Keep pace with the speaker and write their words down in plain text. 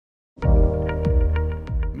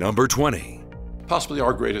Number 20. Possibly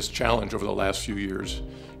our greatest challenge over the last few years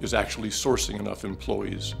is actually sourcing enough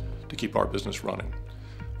employees to keep our business running.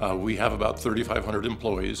 We have about 3,500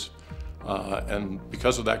 employees, and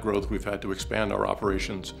because of that growth, we've had to expand our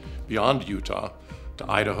operations beyond Utah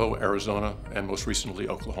to Idaho, Arizona, and most recently,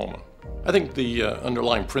 Oklahoma. I think the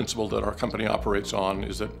underlying principle that our company operates on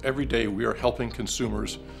is that every day we are helping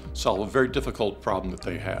consumers solve a very difficult problem that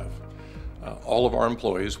they have. All of our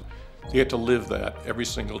employees, they get to live that every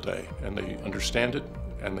single day, and they understand it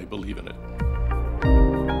and they believe in it.